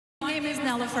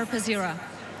Nelofer Pazira.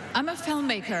 I'm a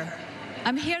filmmaker.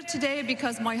 I'm here today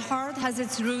because my heart has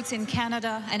its roots in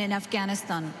Canada and in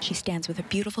Afghanistan. She stands with a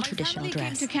beautiful traditional My family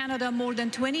dress. came to Canada more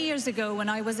than 20 years ago when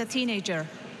I was a teenager.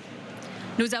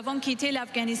 Nous avons quitté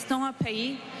l'Afghanistan à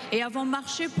pays et avons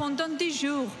marché pendant des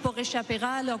jours pour échapper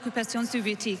à l'occupation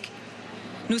soviétique.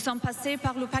 Nous sommes passés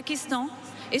par le Pakistan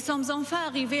et sommes enfin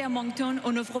arrivés à Moncton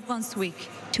au Nouveau-Brunswick.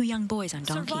 2 young boys on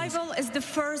donkeys. Survival is the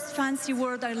first fancy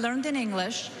word I learned in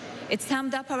English. It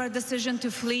summed up our decision to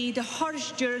flee the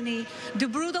harsh journey, the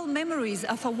brutal memories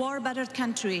of a war-battered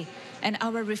country, and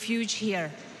our refuge here.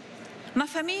 Ma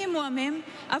famille et moi-même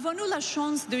avons eu la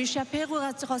chance d'échapper aux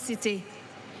atrocités.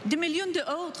 Des millions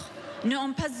d'autres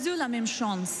n'ont pas eu la même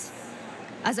chance.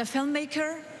 As a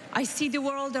filmmaker, I see the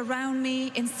world around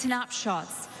me in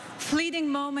snapshots, fleeting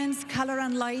moments, color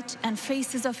and light, and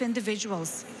faces of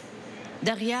individuals.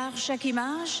 Derrière chaque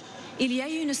image, il y a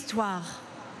une histoire.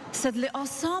 C'est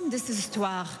l'ensemble de ces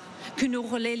histoires que nous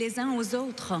relaient les uns aux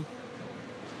autres.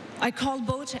 I call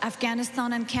both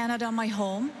Afghanistan and Canada my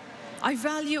home. I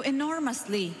value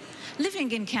enormously living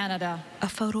in Canada. A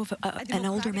photo of an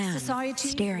older man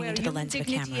staring into the lens of a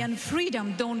dignity camera. and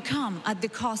freedom don't come at the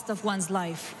cost of one's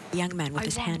life. A young man with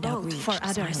his hand outreached,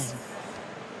 smiling.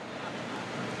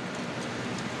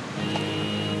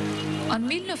 En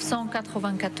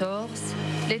 1994,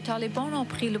 les talibans ont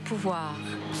pris le pouvoir.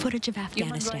 Footage of Human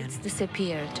Afghanistan. rights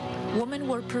disappeared. Women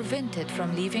were prevented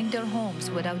from leaving their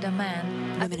homes without a man.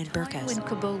 Women in burqas. When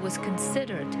Kabul was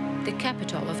considered the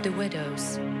capital of the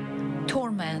widows.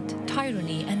 Torment,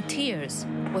 tyranny, and tears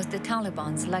was the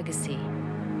Taliban's legacy.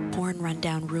 Torn,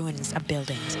 run-down ruins of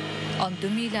buildings. En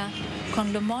 2001,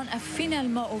 quand le monde a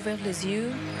finalement ouvert les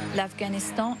yeux,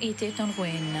 l'Afghanistan était en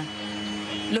ruine.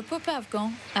 Le peuple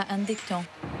afghan a un dicton.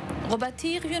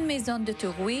 Rebâtir une maison de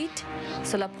terroristes,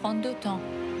 cela prend du temps.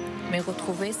 Mais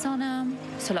retrouver son âme,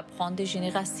 cela prend des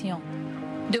générations.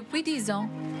 Depuis 10 ans,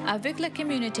 avec la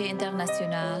communauté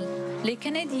internationale, les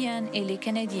Canadiennes et les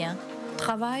Canadiens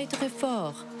travaillent très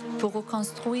fort pour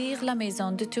reconstruire la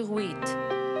maison de terroristes.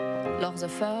 Leurs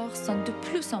efforts sont de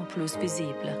plus en plus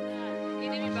visibles.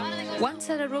 Once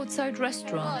at a roadside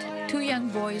restaurant, 2 young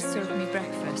boys served me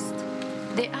breakfast.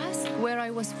 They asked where I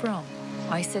was from.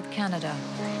 I said Canada.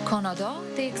 Canada,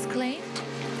 they exclaimed.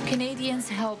 Canadians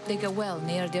help dig a well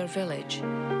near their village.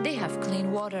 They have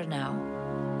clean water now.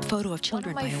 Photo of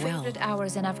children by One of a my well. favorite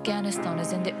hours in Afghanistan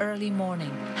is in the early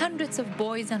morning. Hundreds of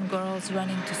boys and girls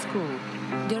running to school.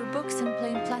 Their books in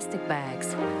plain plastic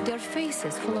bags. Their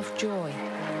faces full of joy.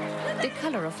 The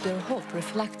color of their hope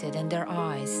reflected in their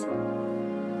eyes.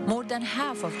 More than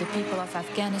half of the people of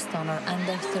Afghanistan are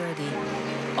under 30,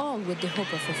 all with the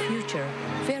hope of a future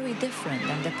very different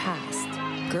than the past.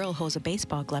 Girl holds a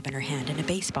baseball glove in her hand and a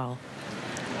baseball.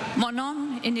 Mon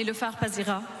nom est Nelofer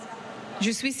Pazira.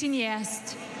 Je suis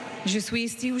cinéaste. Je suis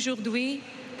ici aujourd'hui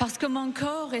parce que mon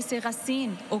corps et ses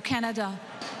racines au Canada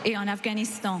et en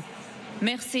Afghanistan.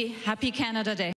 Merci. Happy Canada Day.